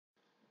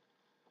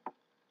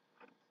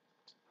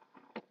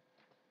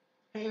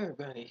Hey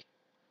everybody,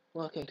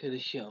 welcome to the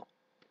show.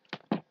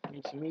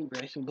 It's me,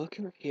 Bryson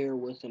Booker, here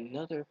with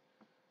another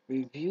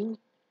review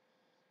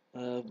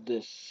of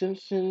The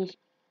Simpsons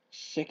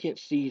second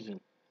season.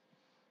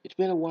 It's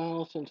been a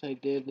while since I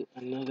did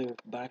another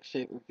box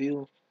set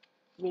review.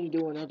 I've been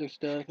doing other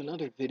stuff and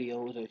other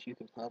videos, as you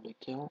can probably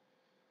tell,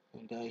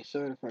 and I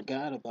sort of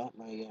forgot about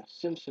my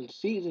Simpsons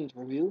seasons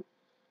review,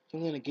 so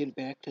I'm going to get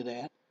back to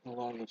that,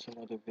 along with some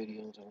other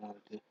videos I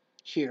wanted to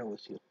share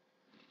with you.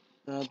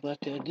 But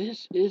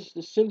this is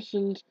The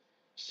Simpsons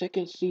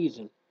second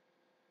season.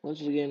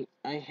 Once again,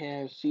 I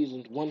have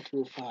seasons 1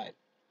 through 5,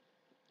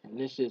 and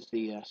this is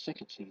the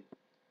second season.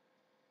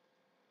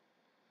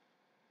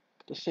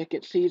 The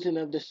second season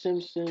of The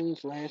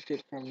Simpsons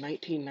lasted from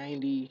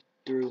 1990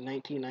 through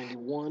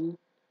 1991.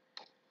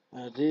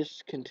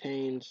 This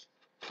contains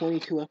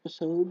 22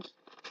 episodes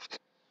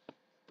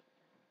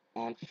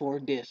on 4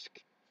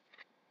 discs.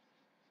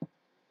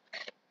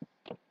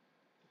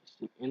 It's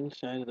the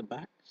inside of the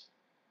box.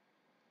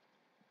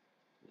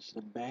 This is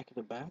the back of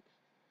the box.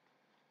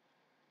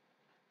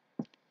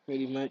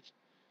 Pretty much,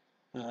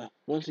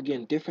 once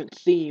again, different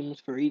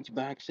themes for each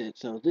box set.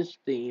 So this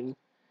theme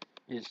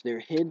is their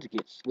heads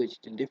get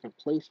switched in different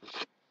places.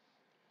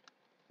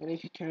 And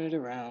if you turn it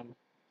around,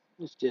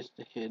 it's just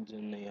the heads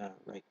in the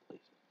right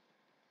places.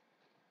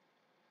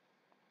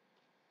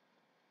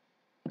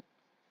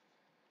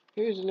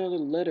 Here's another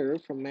letter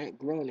from Matt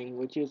Groening,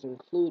 which is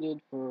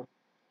included for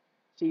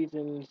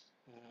seasons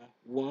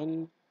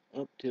 1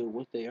 up to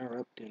what they are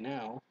up to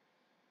now.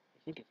 I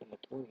think it's in the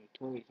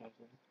 20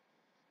 something.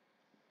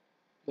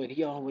 But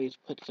he always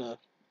puts a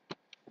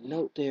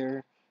note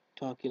there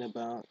talking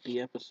about the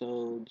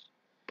episodes.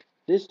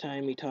 This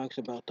time he talks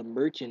about the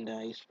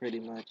merchandise pretty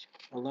much.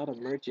 A lot of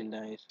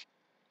merchandise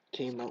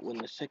came out when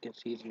the second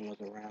season was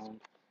around.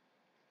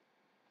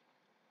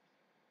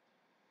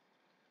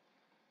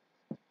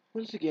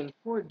 Once again,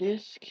 4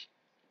 discs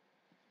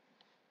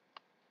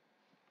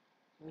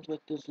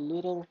with this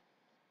little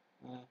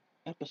uh,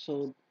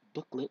 episode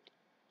booklet.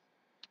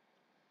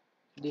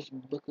 This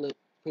booklet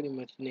pretty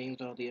much names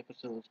all the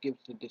episodes,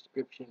 gives the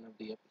description of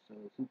the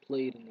episodes, who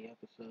played in the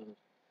episodes,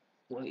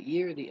 what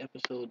year the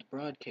episodes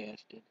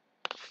broadcasted,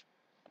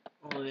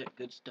 all that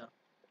good stuff.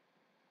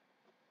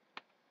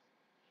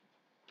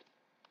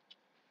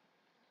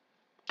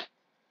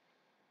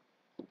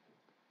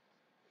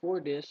 4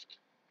 discs,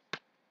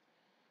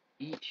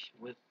 each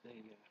with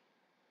a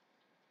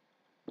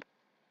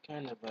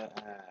kind of a,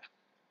 I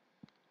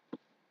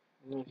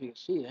don't know if you can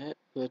see that,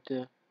 but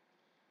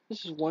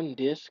this is 1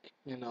 disc,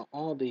 and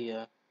all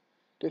the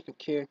different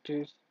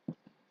characters.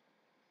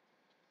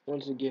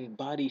 Once again,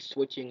 body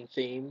switching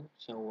theme,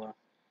 so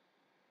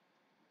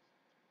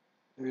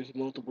there's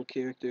multiple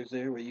characters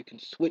there where you can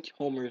switch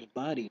Homer's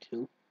body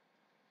to.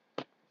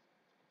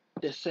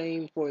 The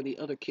same for the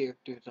other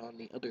characters on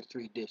the other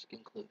 3 discs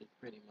included,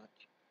 pretty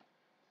much.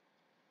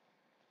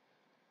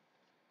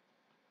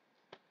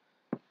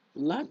 A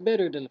lot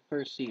better than the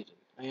first season,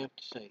 I have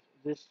to say.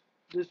 This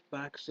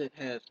box set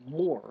has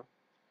more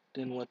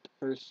than what the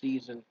first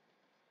season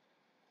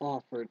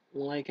offered.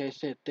 Like I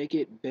said, they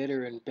get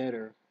better and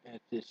better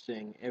at this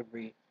thing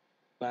every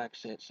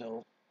box set.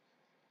 So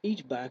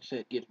each box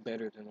set gets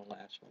better than the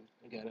last one.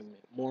 I gotta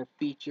admit, more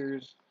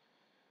features,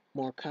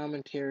 more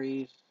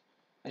commentaries.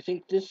 I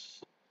think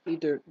this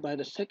either by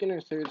the second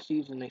or third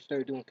season they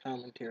started doing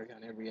commentary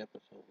on every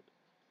episode.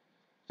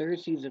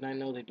 Third season, I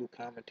know they do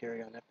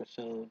commentary on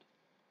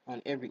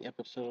every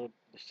episode.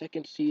 The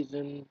second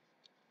season,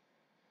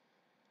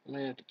 I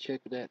might have to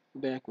check that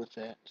back with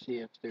that, see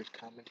if there's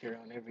commentary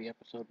on every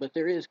episode. But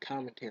there is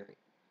commentary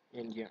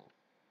in general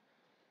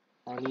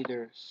on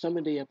either some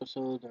of the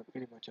episodes or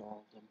pretty much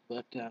all of them.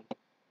 But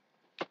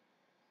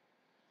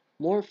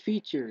more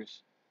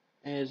features,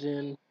 as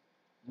in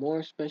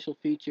more special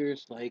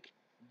features like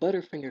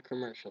Butterfinger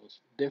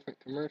commercials, different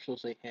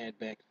commercials they had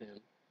back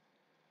then.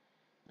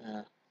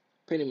 Uh,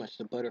 Pretty much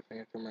the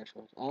Butterfinger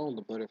commercials, all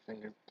the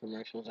Butterfinger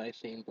commercials I've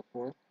seen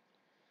before.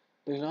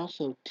 There's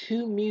also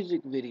 2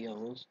 music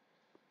videos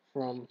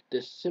from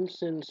the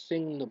Simpsons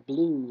Sing the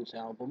Blues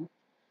album,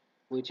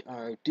 which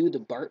are Do the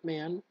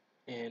Bartman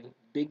and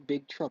Big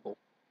Big Trouble.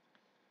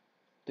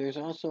 There's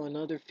also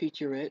another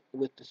featurette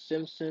with the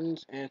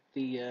Simpsons at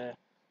the,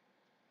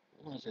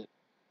 what was it,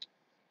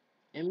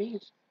 Emmys? I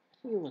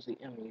think it was the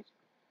Emmys.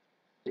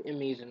 The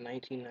Emmys in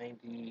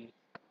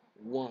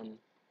 1991,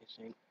 I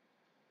think.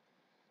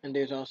 And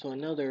there's also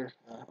another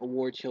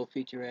award show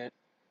featurette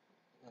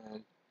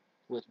um,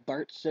 with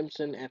Bart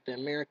Simpson at the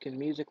American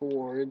Music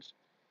Awards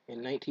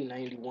in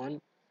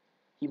 1991.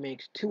 He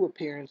makes 2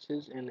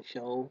 appearances in the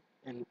show,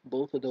 and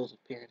both of those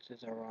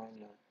appearances are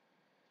on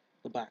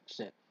the box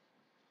set.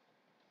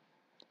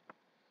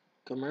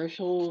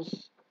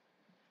 Commercials,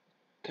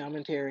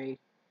 commentary,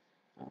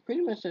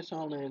 pretty much that's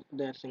all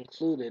that's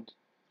included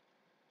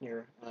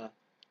here.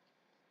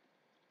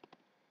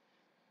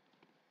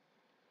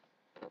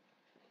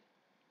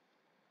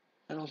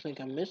 I don't think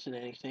I'm missing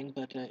anything,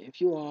 but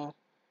if you all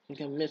think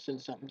I'm missing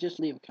something, just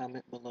leave a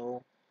comment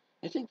below.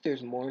 I think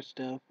there's more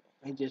stuff.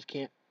 I just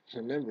can't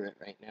remember it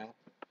right now.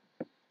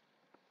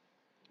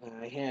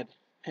 I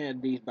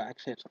had these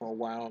box sets for a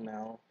while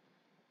now,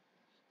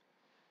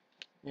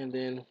 and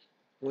then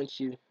once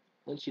you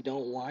once you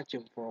don't watch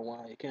them for a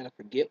while, you kind of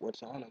forget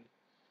what's on them.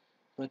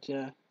 But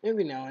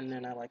every now and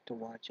then I like to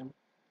watch them.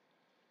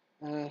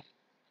 Uh,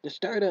 the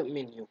startup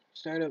menu,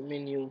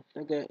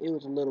 it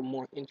was a little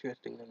more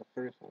interesting than the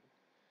first one.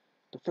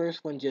 The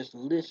first one just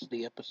lists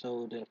the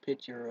episode and a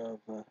picture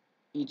of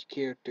each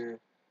character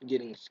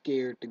getting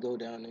scared to go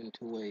down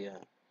into a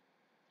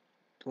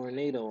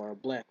tornado or a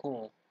black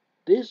hole.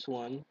 This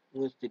one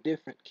was the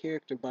different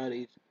character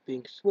bodies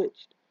being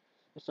switched.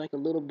 It's like a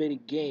little bitty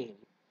game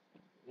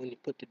when you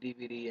put the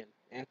DVD in.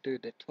 After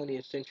the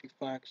 20th Century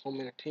Fox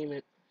Home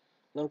Entertainment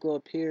logo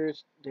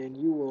appears, then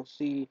you will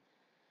see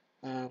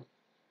um,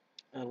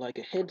 like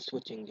a head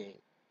switching game.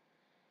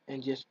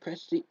 And just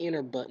press the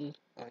enter button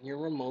on your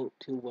remote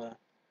to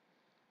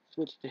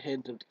switch the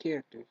heads of the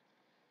characters.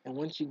 And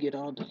once you get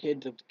all the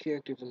heads of the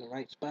characters in the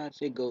right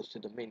spots, it goes to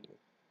the menu.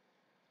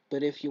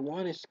 But if you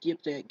want to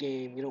skip that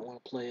game, you don't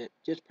want to play it,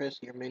 just press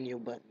your menu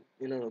button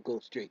and it'll go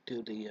straight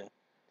to the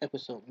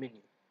episode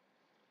menu.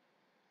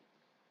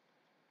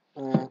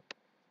 Uh,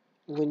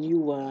 when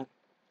you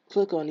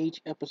click on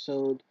each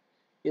episode,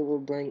 it will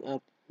bring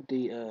up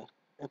the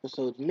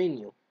episode's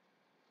menu.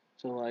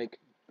 So, like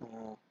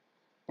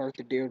Bart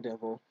the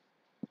Daredevil,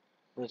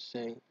 let's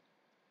say,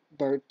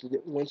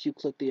 once you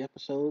click the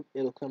episode,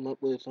 it'll come up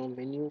with its own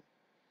menu,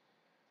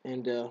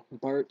 and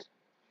Bart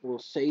will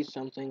say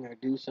something or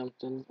do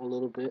something a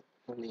little bit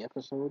from the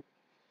episode,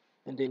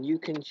 and then you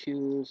can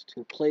choose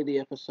to play the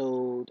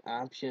episode,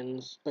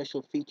 options,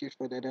 special features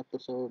for that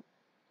episode.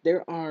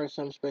 There are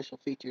some special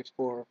features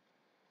for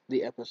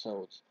the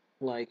episodes,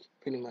 like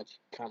pretty much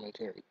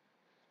commentary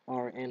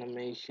or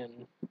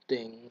animation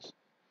things,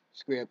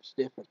 scripts,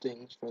 different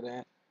things for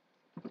that.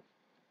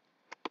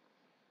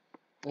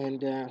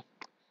 And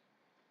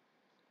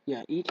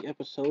yeah, each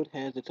episode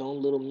has its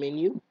own little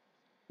menu,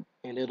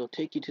 and it'll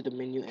take you to the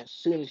menu as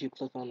soon as you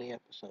click on the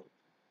episode.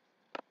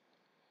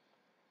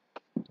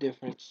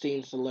 Different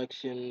scene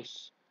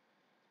selections,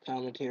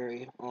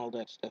 commentary, all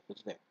that stuff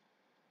is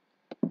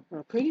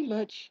there. Pretty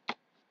much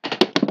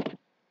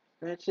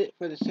that's it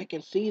for the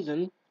second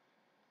season.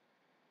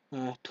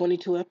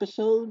 22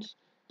 episodes.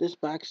 This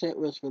box set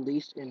was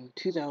released in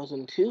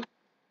 2002,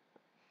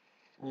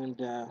 and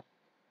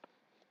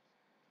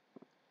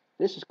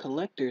this is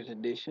collector's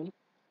edition,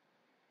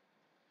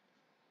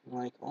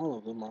 like all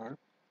of them are.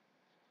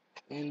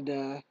 And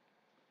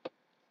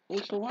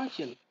thanks for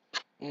watching.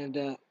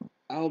 And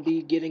I'll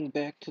be getting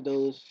back to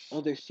those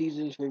other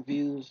seasons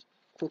reviews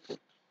quickly.